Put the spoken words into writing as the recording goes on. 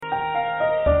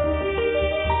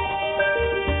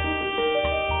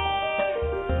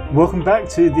Welcome back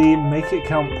to the Make It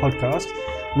Count podcast.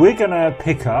 We're going to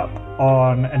pick up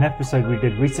on an episode we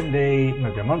did recently,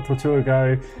 maybe a month or two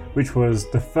ago, which was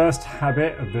the first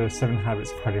habit of the 7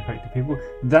 habits of highly effective people.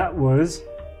 That was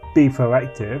be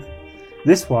proactive.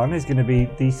 This one is going to be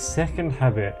the second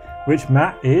habit, which,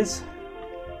 Matt, is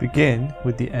begin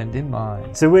with the end in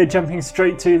mind. So we're jumping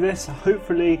straight to this.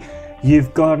 Hopefully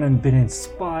you've gone and been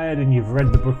inspired and you've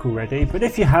read the book already. But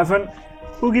if you haven't,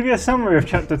 we'll give you a summary of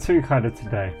chapter 2 kind of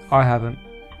today. I haven't.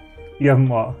 You haven't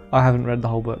what? I haven't read the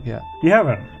whole book yet. You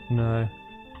haven't? No.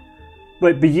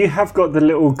 Wait, but you have got the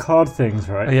little card things,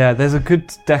 right? Yeah, there's a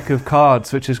good deck of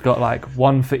cards which has got like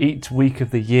one for each week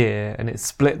of the year, and it's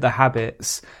split the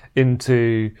habits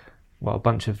into, well, a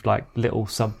bunch of like little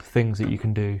sub things that you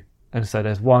can do. And so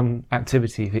there's one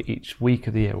activity for each week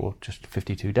of the year, or just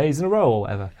 52 days in a row or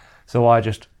whatever. So I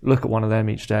just look at one of them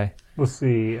each day. What's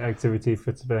the activity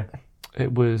for today?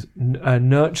 It was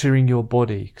nurturing your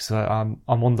body, because I'm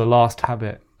on the last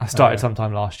habit. I started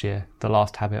sometime last year. The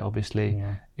last habit, obviously,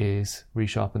 is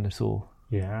resharpen the saw.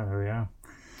 Yeah, there we are.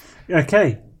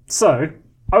 Okay, so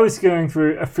I was going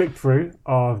through a flick through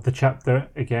of the chapter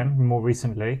again, more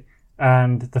recently,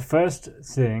 and the first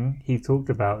thing he talked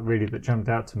about really that jumped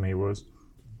out to me was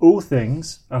all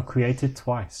things are created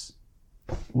twice.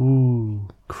 Ooh,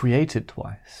 created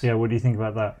twice. Yeah, what do you think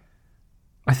about that?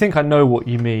 I think I know what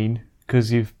you mean,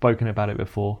 because you've spoken about it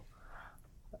before.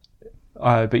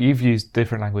 But you've used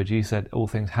different language. You said all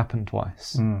things happen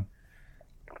twice.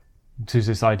 To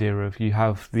this idea of you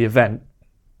have the event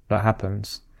that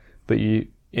happens, but it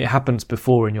happens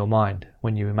before in your mind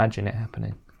when you imagine it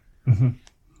happening. Mm-hmm.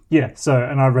 Yeah, so,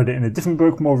 and I read it in a different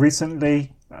book more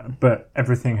recently, but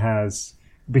everything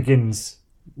begins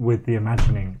with the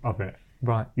imagining of it.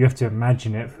 Right. You have to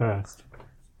imagine it first.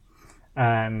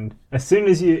 And as soon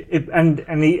as and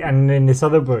in this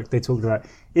other book they talked about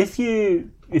if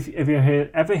you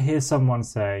ever hear someone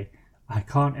say, I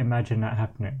can't imagine that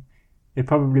happening, it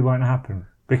probably won't happen,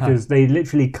 because they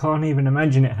literally can't even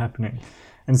imagine it happening.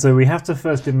 And so we have to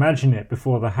first imagine it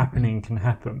before the happening can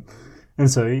happen. And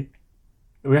so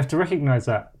we have to recognize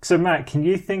that. So Matt, can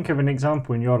you think of an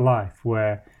example in your life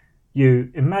where you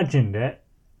imagined it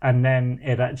and then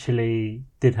it actually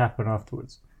did happen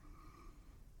afterwards?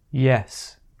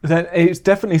 Yes. Then it's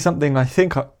definitely something I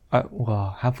think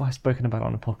well, have I spoken about it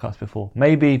on a podcast before?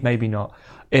 Maybe, maybe not.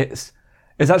 It's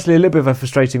actually a little bit of a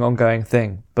frustrating ongoing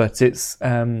thing, but it's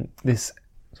this,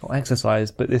 it's not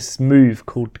exercise, but this move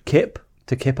called kip,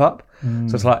 to kip up.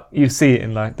 So it's like, you see it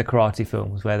in like the karate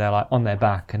films where they're like on their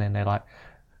back and then they like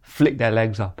flick their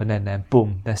legs up and then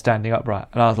boom, they're standing upright.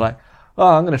 And I was like, oh,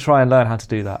 I'm going to try and learn how to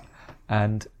do that.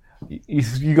 And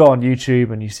you go on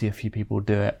YouTube and you see a few people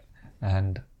do it,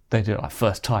 and they do it like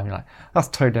first time, you're like, that's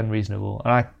totally unreasonable.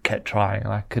 And I kept trying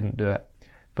and I couldn't do it.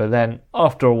 But then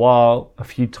after a while, a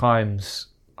few times,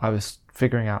 I was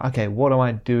figuring out, okay, what am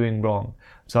I doing wrong?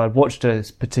 So I'd watched a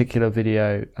particular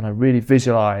video and I really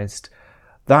visualized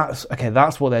that's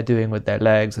what they're doing with their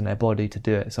legs and their body to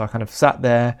do it. So I kind of sat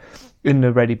there in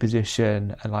the ready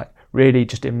position and like really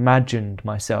just imagined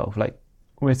myself like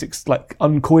almost like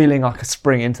uncoiling like a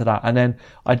spring into that, and then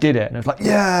I did it and it was like,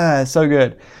 yeah, so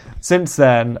good. Since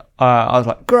then I was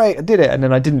like, great, I did it, and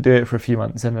then I didn't do it for a few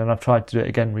months, and then I've tried to do it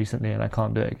again recently and I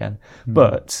can't do it again.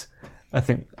 But I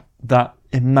think that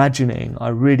imagining, I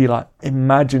really like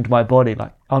imagined my body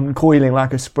like uncoiling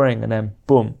like a spring, and then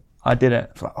boom, I did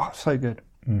it. It's like, oh, so good.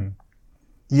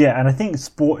 Yeah, and I think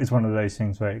sport is one of those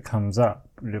things where it comes up,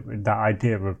 that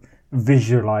idea of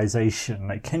visualization.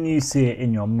 Like, can you see it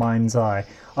in your mind's eye,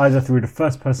 either through the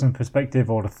first person perspective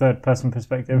or the third person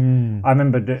perspective? I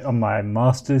remember on my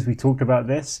masters we talked about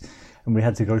this, and we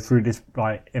had to go through this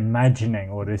like imagining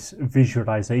or this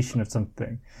visualization of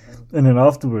something, and then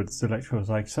afterwards the lecturer was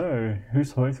like, so who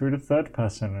saw it through the third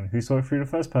person and who saw it through the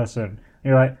first person? And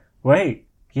you're like, wait,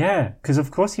 yeah, because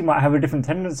of course you might have a different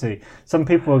tendency. Some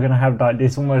people are going to have like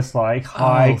this almost like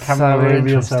high camera over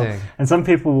yourself, and some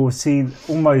people will see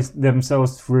almost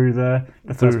themselves through the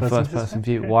first person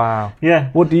view. Wow.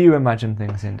 Yeah. What do you imagine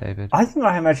things in, David? I think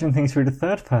I imagine things through the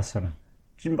third person.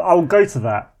 I'll go to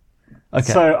that.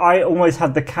 Okay. So I always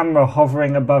had the camera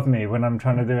hovering above me when I'm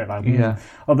trying to do it. Like,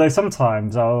 although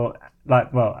sometimes I'll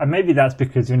like, well, and maybe that's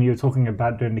because when you were talking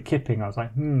about doing the kipping, I was like,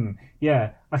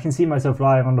 yeah, I can see myself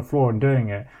lying on the floor and doing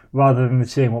it, rather than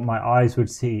seeing what my eyes would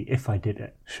see if I did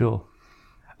it. Sure.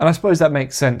 And I suppose that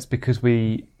makes sense, because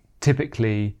we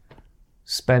typically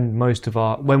spend most of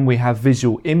when we have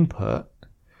visual input,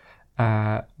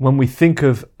 when we think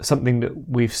of something that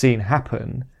we've seen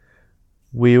happen,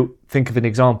 we think of an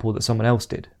example that someone else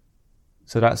did.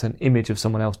 So that's an image of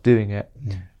someone else doing it,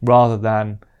 rather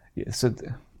than... So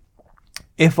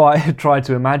if I had tried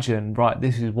to imagine, right,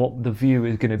 this is what the view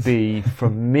is going to be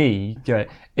from me,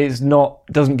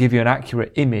 doesn't give you an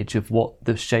accurate image of what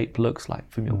the shape looks like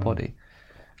from your body.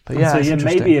 But yeah, so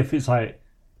maybe if it's like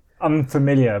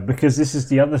unfamiliar, because this is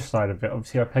the other side of it.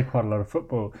 Obviously, I play quite a lot of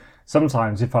football.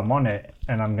 Sometimes if I'm on it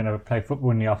and I'm going to play football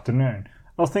in the afternoon,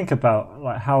 I'll think about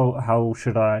like how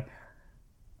should I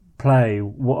play?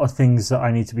 What are things that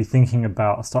I need to be thinking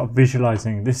about? I'll start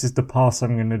visualizing, this is the pass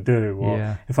I'm going to do,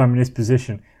 or if I'm in this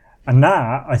position. And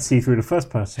that I see through the first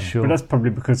person. Sure. But that's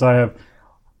probably because I have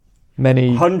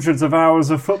many hundreds of hours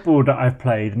of football that I've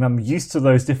played, and I'm used to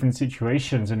those different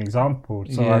situations and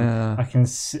examples. So I can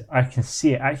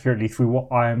see it accurately through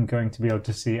what I am going to be able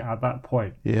to see at that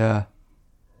point. Yeah,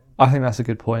 I think that's a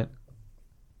good point.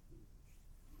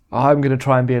 I'm going to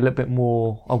try and be a little bit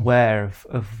more aware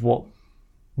of what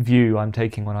view I'm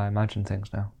taking when I imagine things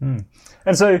now.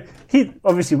 And so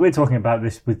obviously we're talking about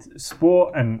this with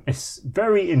sport, and it's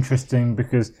very interesting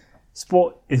because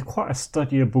sport is quite a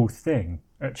studyable thing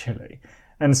actually.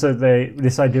 And so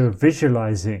this idea of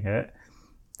visualizing it,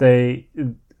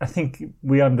 I think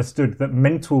we understood that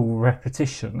mental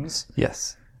repetitions,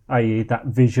 yes, i.e. that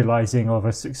visualizing of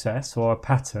a success or a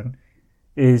pattern,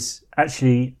 is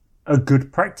actually a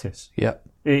good practice. Yeah.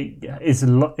 It is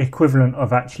equivalent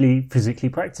of actually physically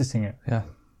practicing it. Yeah.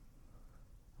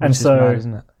 And so mad,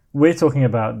 isn't it? We're talking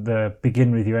about the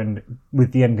begin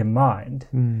with the end in mind.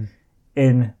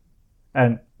 In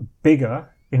and bigger,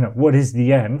 what is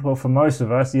the end? Well, for most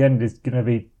of us, the end is going to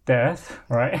be death,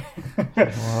 right?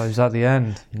 Well, is that the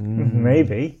end?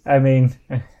 Maybe. I mean,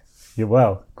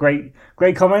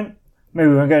 great comment. Maybe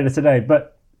we won't go to today,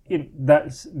 but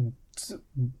that's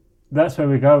where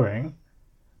we're going.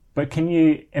 But can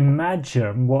you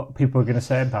imagine what people are going to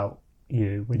say about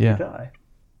you when you die?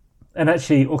 And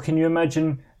actually, or can you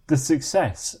imagine the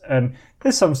success? And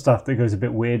there's some stuff that goes a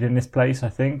bit weird in this place, I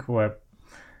think, where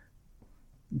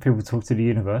people talk to the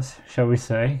universe, shall we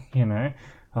say,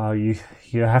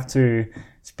 you have to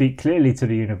speak clearly to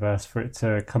the universe for it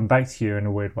to come back to you in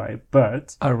a weird way.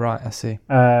 But oh, right, I see.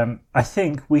 I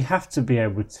think we have to be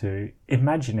able to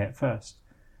imagine it first.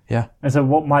 Yeah. And so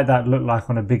what might that look like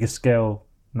on a bigger scale,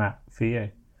 Matt, for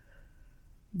you?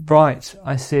 Right,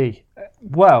 I see.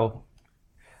 Well,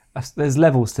 there's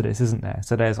levels to this, isn't there?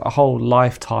 So there's a whole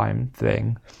lifetime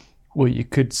thing where you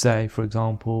could say, for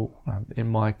example, in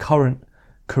my current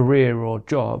career or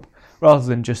job, rather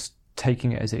than just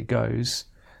taking it as it goes,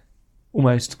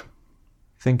 almost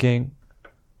thinking,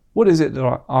 what is it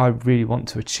that I really want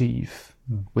to achieve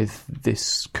with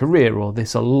this career or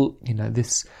this,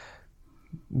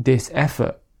 this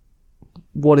effort?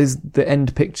 What is the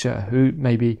end picture? Who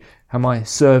maybe am I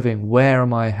serving? Where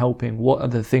am I helping? What are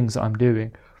the things that I'm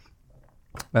doing?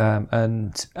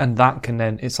 And that can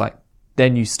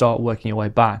then you start working your way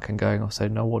back and going,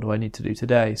 no, what do I need to do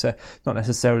today? So it's not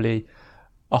necessarily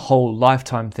a whole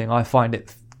lifetime thing. I find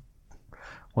it,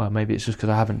 well, maybe it's just because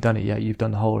I haven't done it yet. You've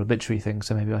done the whole obituary thing,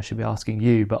 so maybe I should be asking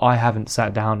you. But I haven't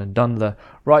sat down and done the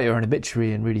write your own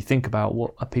obituary and really think about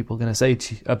what are people going to say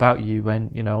about you when,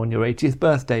 on your 80th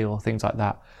birthday or things like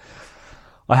that.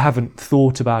 I haven't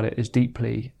thought about it as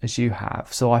deeply as you have,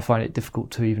 so I find it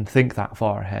difficult to even think that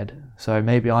far ahead. So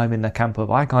maybe I'm in the camp of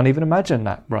I can't even imagine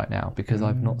that right now because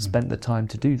I've not spent the time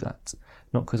to do that.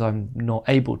 Not because I'm not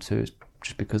able to, it's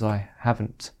just because I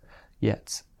haven't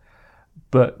yet.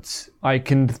 But I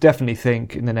can definitely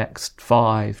think in the next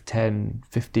 5, 10,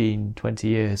 15, 20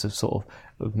 years of sort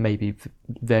of maybe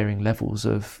varying levels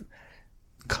of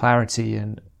clarity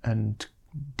and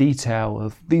detail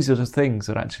of these are the things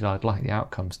that actually I'd like the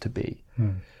outcomes to be.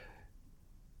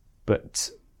 But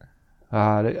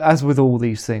as with all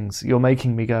these things, you're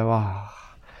making me go, I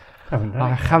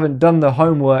haven't done the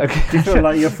homework. Do you feel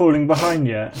like you're falling behind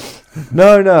yet?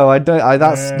 No, I don't.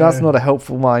 That's not a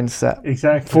helpful mindset.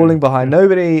 Exactly. Falling behind.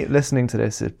 Nobody listening to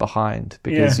this is behind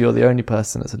because you're the only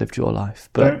person that's lived your life.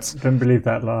 But don't believe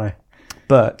that lie.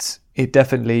 But it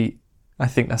definitely, I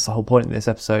think that's the whole point of this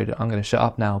episode. I'm going to shut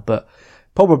up now. But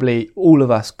probably all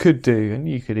of us could do, and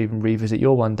you could even revisit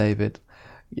your one, David,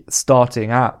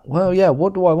 starting at,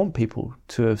 what do I want people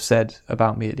to have said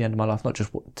about me at the end of my life? Not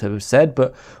just what to have said,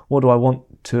 but what do I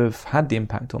want to have had the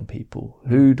impact on people?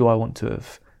 Who do I want to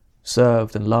have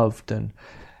served and loved, and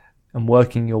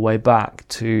working your way back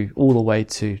to all the way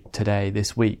to today,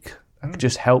 this week,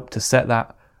 just help to set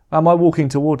that. Am I walking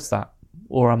towards that,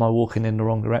 or am I walking in the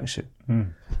wrong direction?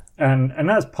 And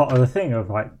that's part of the thing of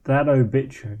like that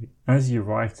obituary, as you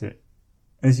write it,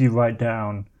 as you write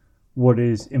down what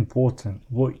is important,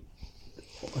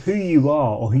 who you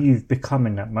are or who you've become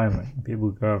in that moment.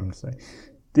 People go and say,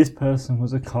 this person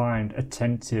was a kind,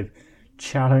 attentive,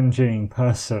 challenging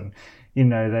person. You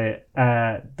know,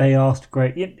 they asked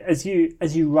great. As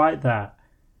you write that,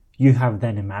 you have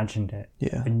then imagined it,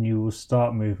 Yeah. and you will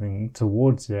start moving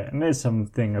towards it. And there's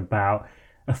something about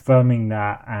affirming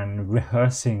that and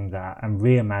rehearsing that and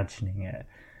reimagining it.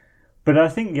 But I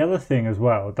think the other thing as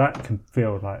well, that can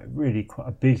feel like really quite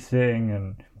a big thing.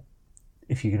 And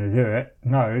if you're going to do it,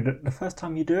 know that the first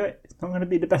time you do it, it's not going to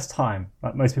be the best time.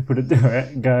 Like most people that do it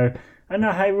and go, I know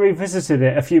I revisited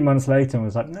it a few months later and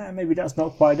was like, nah, maybe that's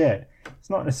not quite it. It's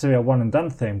not necessarily a one and done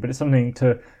thing, but it's something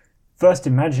to first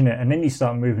imagine it and then you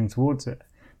start moving towards it.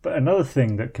 But another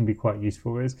thing that can be quite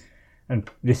useful is, and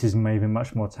this is maybe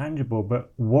much more tangible,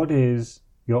 but what is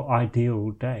your ideal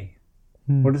day?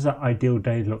 What does that ideal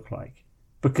day look like?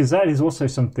 Because that is also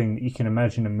something that you can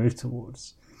imagine and move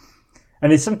towards.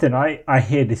 And it's something I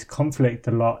hear this conflict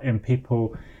a lot in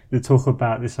people that talk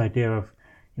about this idea of,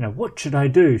 you know, what should I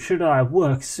do? Should I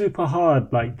work super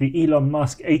hard like the Elon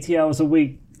Musk 80 hours a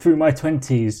week through my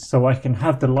 20s so I can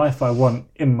have the life I want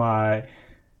in my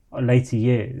later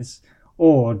years?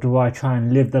 Or do I try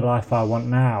and live the life I want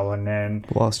now and then...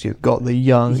 Whilst you've got the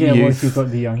young youth. Whilst you've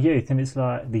got the young youth. And it's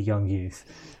like the young youth.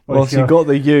 Whilst you've got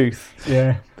the youth.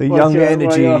 Yeah. The young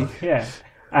energy. Yeah.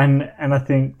 And I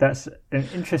think that's an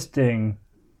interesting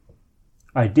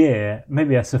idea.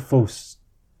 Maybe that's a false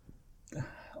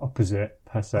opposite,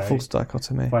 per se. False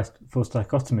dichotomy. False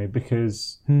dichotomy,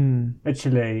 because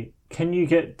actually, can you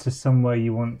get to somewhere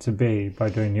you want to be by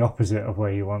doing the opposite of how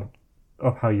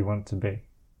you want to be?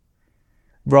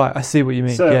 Right, I see what you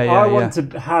mean. So I want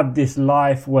to have this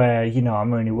life where, you know,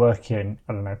 I'm only working,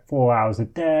 4 hours a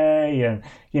day and,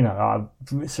 you know,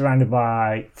 I'm surrounded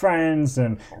by friends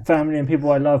and family and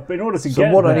people I love. But in order to get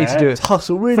there... So what I need to do is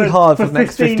hustle really hard for the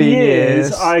next 15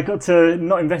 years. I got to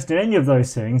not invest in any of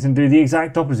those things and do the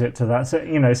exact opposite to that. So,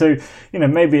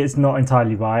 maybe it's not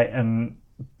entirely right,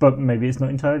 but maybe it's not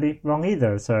entirely wrong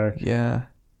either. So yeah.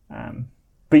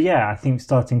 But yeah, I think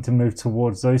starting to move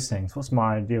towards those things. What's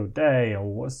my ideal day, or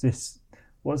what's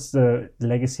the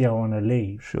legacy I want to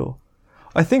leave? Sure.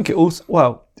 I think it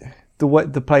also,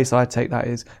 the place I take that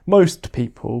is most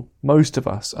of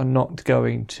us are not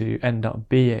going to end up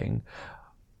being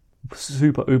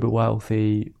super uber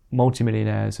wealthy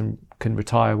multimillionaires and can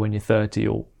retire when you're 30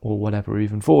 or whatever,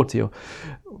 even 40.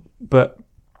 But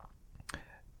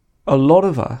a lot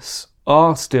of us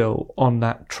are still on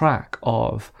that track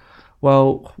of,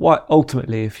 well,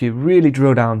 ultimately, if you really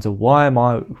drill down to what am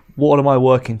I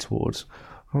working towards?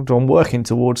 I'm working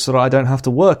towards so that I don't have to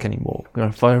work anymore.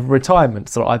 For retirement,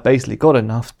 so that I basically got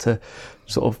enough to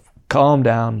sort of calm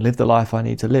down, live the life I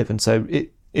need to live. And so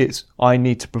it's I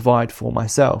need to provide for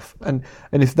myself. And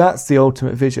if that's the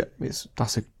ultimate vision,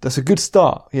 that's a good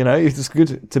start. You know, it's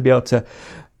good to be able to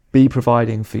be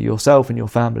providing for yourself and your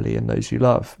family and those you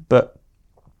love. But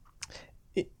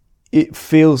it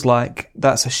feels like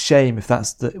that's a shame if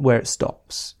that's where it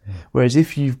stops. Whereas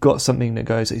if you've got something that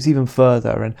goes, it's even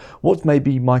further, and what may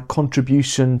be my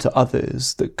contribution to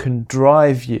others that can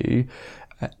drive you,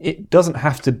 it doesn't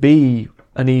have to be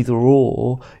an either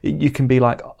or. You can be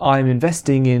like, I'm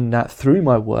investing in that through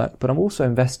my work, but I'm also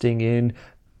investing in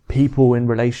people, in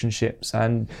relationships,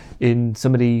 and in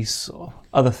some of these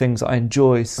other things that I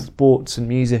enjoy, sports and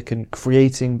music and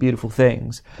creating beautiful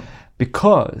things.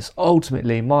 Because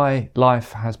ultimately my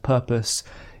life has purpose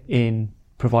in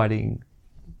providing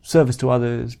service to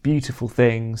others, beautiful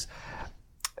things.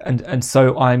 And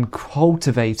so I'm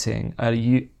cultivating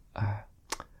a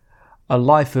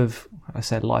life of, I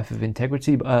said life of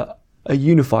integrity, but a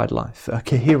unified life, a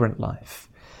coherent life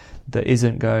that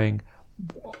isn't going,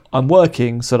 I'm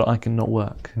working so that I can not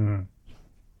work.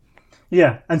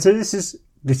 Yeah. And so that's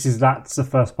the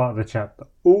first part of the chapter.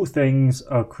 All things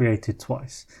are created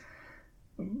twice.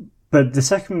 But the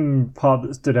second part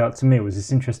that stood out to me was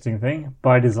this interesting thing,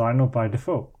 by design or by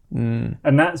default. And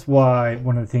that's why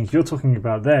one of the things you're talking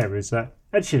about there is that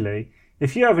actually,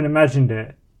 if you haven't imagined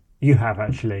it, you have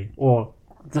actually, or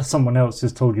someone else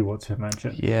has told you what to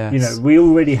imagine. Yes. You know, we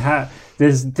already have,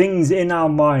 there's things in our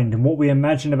mind and what we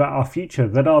imagine about our future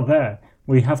that are there.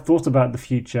 We have thought about the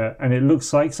future and it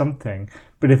looks like something.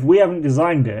 But if we haven't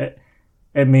designed it,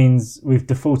 it means we've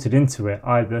defaulted into it,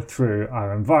 either through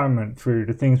our environment, through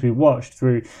the things we watched,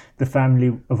 through the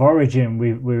family of origin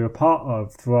we're a part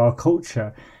of, through our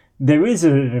culture. There is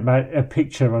a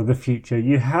picture of the future.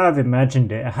 You have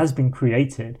imagined it. It has been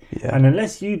created. Yeah. And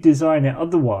unless you design it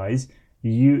otherwise,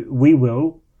 we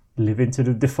will live into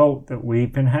the default that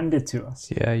we've been handed to us.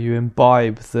 Yeah, you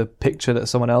imbibe the picture that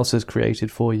someone else has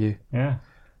created for you. Yeah.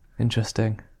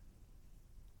 Interesting.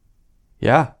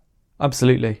 Yeah.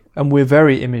 Absolutely. And we're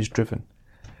very image driven.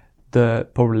 As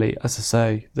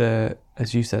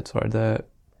you said, the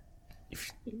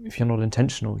if you're not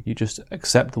intentional, you just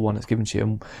accept the one that's given to you.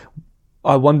 And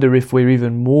I wonder if we're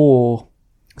even more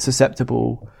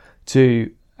susceptible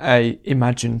to a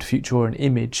imagined future or an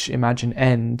imagined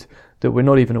end that we're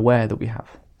not even aware that we have.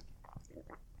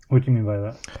 What do you mean by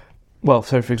that? Well,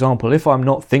 so for example, if I'm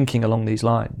not thinking along these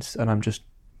lines and I'm just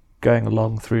going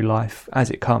along through life as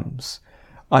it comes,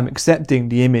 I'm accepting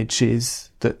the images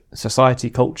that society,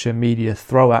 culture, media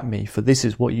throw at me for this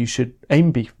is what you should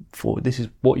aim for, this is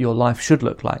what your life should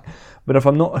look like. But if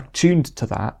I'm not attuned to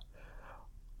that,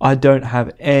 I don't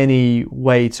have any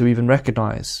way to even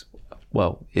recognise,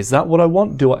 well, is that what I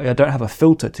want? I don't have a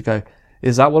filter to go,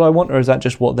 is that what I want, or is that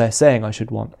just what they're saying I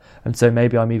should want? And so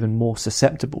maybe I'm even more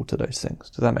susceptible to those things.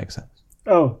 Does that make sense?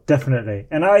 Oh, definitely.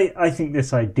 And I think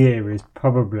this idea is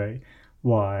probably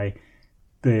why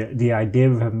the idea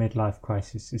of a midlife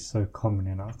crisis is so common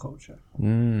in our culture.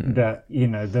 That, you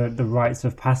know, the rites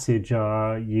of passage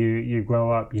are you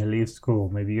grow up, you leave school,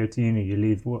 maybe you go to uni, you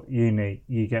leave uni,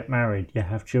 you get married, you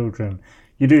have children.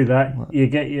 You do that, you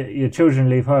get your children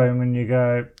leave home and you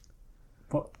go,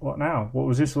 what now? What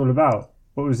was this all about?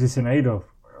 What was this in aid of?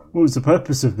 What was the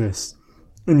purpose of this?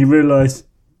 And you realise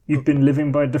you've been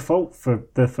living by default for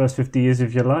the first 50 years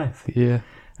of your life. Yeah.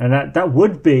 And that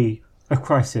would be a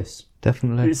crisis.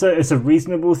 Definitely. It's a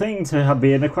reasonable thing to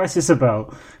be in a crisis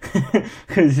about.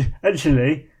 Because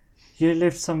actually, you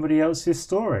lived somebody else's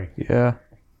story. Yeah.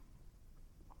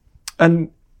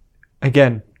 And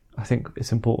again, I think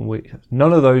it's important.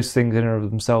 None of those things in and of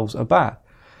themselves are bad.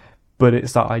 But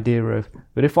it's that idea of,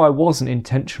 but if I wasn't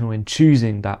intentional in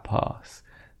choosing that path,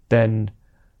 then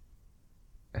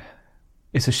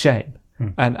it's a shame.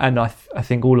 And I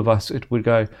think all of us, it would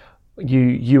go,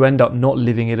 you end up not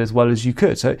living it as well as you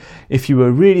could. So if you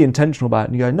were really intentional about it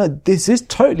and you go, no, this is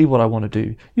totally what I want to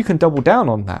do, you can double down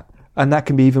on that. And that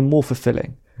can be even more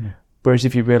fulfilling. Yeah. Whereas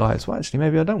if you realise, well, actually,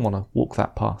 maybe I don't want to walk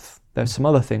that path. There's some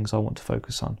other things I want to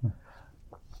focus on.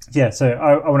 Yeah, so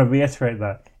I want to reiterate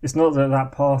that. It's not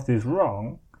that path is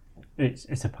wrong.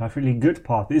 It's a perfectly good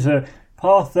path. It's a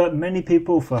path that many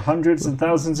people for hundreds and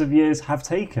thousands of years have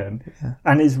taken,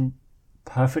 and is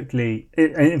perfectly...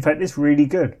 in fact, it's really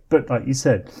good. But like you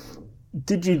said,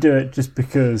 did you do it just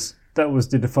because that was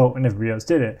the default and everybody else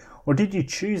did it? Or did you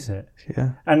choose it?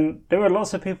 Yeah. And there are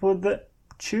lots of people that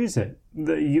choose it.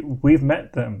 We've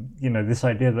met them. You know, this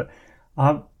idea that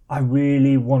I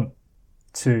really want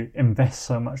to invest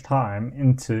so much time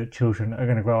into children that are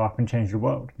going to grow up and change the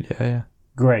world. Yeah.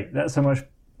 Great. That's so much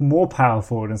more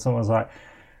powerful than someone's like,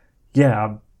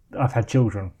 yeah, I've had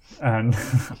children and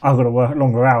I've got to work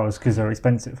longer hours because they're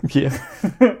expensive.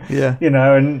 Yeah. You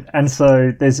know, and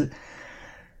so there's,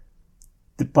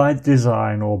 by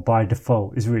design or by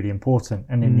default is really important.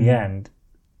 And in the end,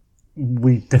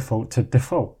 we default to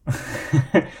default.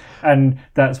 And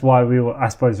that's why I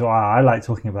suppose why I like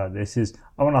talking about this is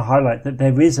I want to highlight that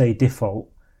there is a default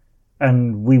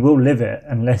and we will live it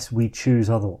unless we choose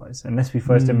otherwise, unless we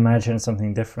first imagine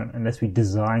something different, unless we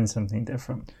design something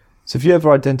different. So have you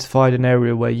ever identified an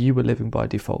area where you were living by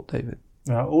default, David?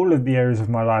 All of the areas of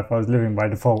my life I was living by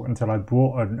default until I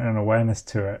brought an awareness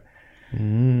to it.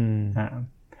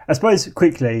 I suppose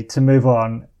quickly to move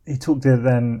on, he talked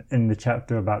then in the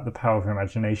chapter about the power of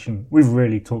imagination. We've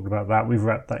really talked about that. We've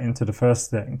wrapped that into the first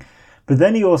thing. But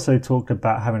then he also talked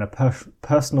about having a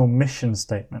personal mission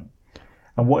statement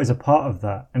and what is a part of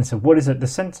that. And so what is at the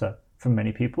center? For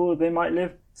many people, they might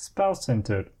live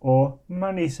spouse-centered or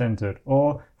money-centered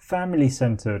or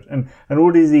family-centered and all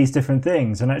of these different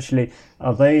things. And actually,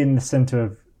 are they in the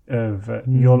center of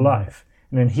your life?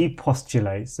 And then he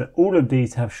postulates that all of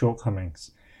these have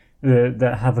shortcomings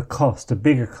that have a cost, a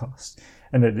bigger cost,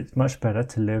 and that it's much better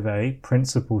to live a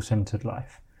principle-centered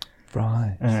life.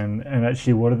 Right. And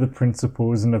actually, what are the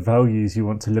principles and the values you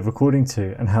want to live according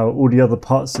to, and how all the other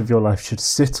parts of your life should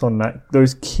sit on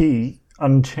those key,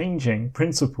 unchanging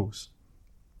principles.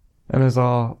 And as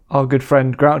our good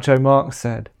friend Groucho Marx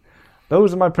said,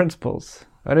 those are my principles,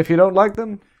 and if you don't like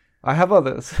them, I have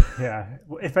others. Yeah.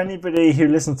 If anybody who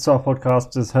listens to our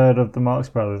podcast has heard of the Marx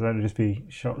Brothers, I'd just be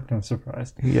shocked and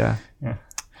surprised. Yeah.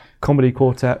 Comedy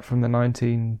quartet from the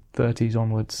 1930s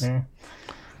onwards. Yeah.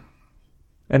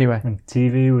 Anyway. And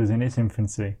TV was in its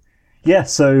infancy. Yeah,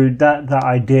 so that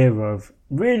idea of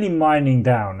really mining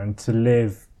down and to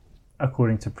live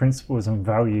according to principles and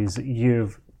values that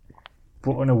you've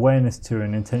brought an awareness to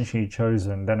and intentionally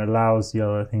chosen, then allows the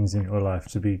other things in your life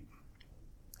to be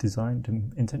designed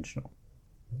and intentional.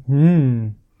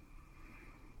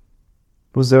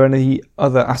 Was there any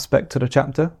other aspect to the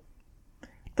chapter?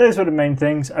 those were the main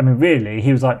things. I mean, really,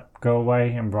 he was like, go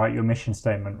away and write your mission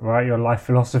statement, write your life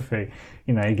philosophy.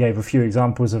 You know, he gave a few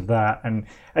examples of that, and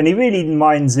he really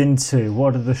mines into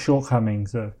what are the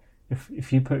shortcomings of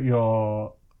if you put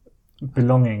your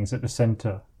belongings at the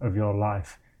center of your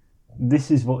life, this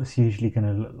is what it's usually going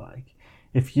to look like.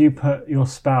 If you put your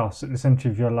spouse at the center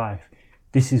of your life,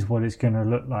 this is what it's going to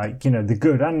look like, you know, the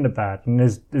good and the bad. And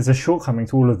there's a shortcoming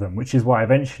to all of them, which is why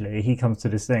eventually he comes to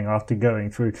this thing after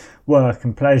going through work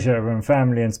and pleasure and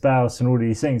family and spouse and all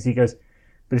these things. He goes,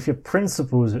 but if your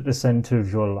principles at the center of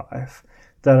your life,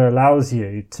 that allows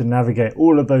you to navigate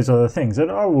all of those other things that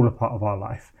are all a part of our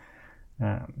life.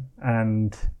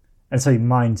 And so he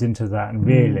mines into that. And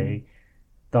really,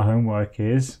 the homework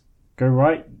is go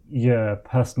write your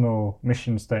personal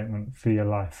mission statement for your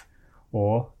life.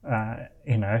 Or,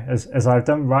 you know, as I've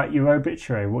done, write your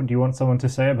obituary. What do you want someone to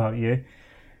say about you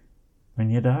when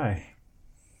you die?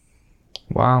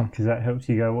 Wow. Because that helps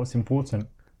you go, what's important?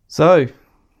 So,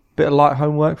 bit of light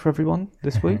homework for everyone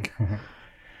this week.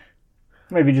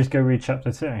 Maybe just go read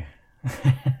chapter 2.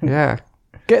 Yeah.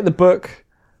 Get the book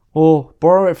or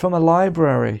borrow it from a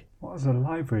library. What is a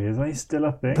library? Are they still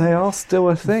a thing? They are still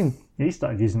a thing. You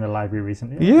started using the library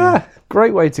recently. Yeah.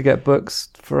 Great way to get books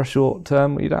for a short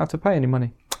term. You don't have to pay any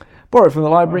money. Borrow it from the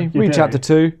library, read chapter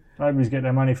 2. Libraries get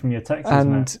their money from your taxes,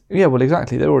 and mate. yeah, well,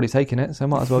 exactly. They're already taking it, so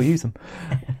might as well use them.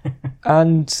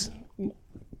 And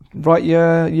write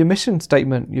your mission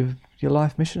statement, your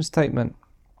life mission statement.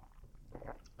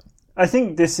 I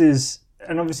think this is,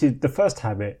 and obviously the first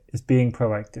habit is being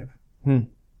proactive.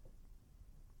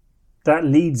 That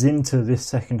leads into this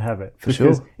second habit. For sure.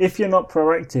 Because if you're not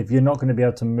proactive, you're not going to be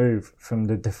able to move from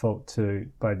the default to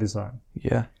by design.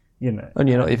 Yeah. You know. And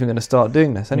you're not even going to start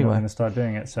doing this anyway. You're not going to start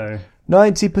doing it, so...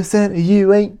 90% of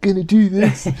you ain't going to do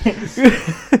this.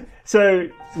 So,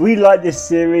 we like this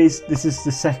series. This is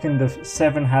the second of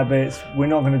 7 habits. We're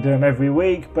not going to do them every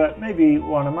week, but maybe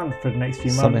one a month for the next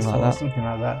few months. Something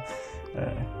like that.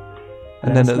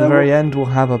 And then at the very end, we'll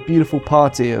have a beautiful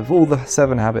party of all the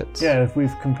 7 habits. Yeah, if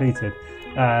we've completed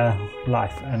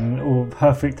life and all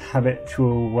perfect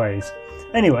habitual ways.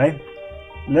 Anyway,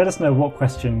 let us know what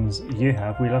questions you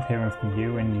have. We love hearing from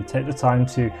you, and you take the time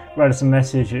to write us a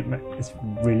message. It's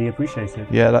really appreciated.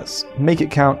 Yeah, that's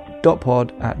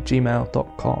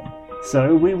makeitcount.pod@gmail.com.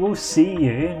 So we will see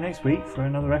you next week for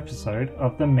another episode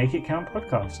of the Make It Count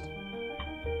podcast.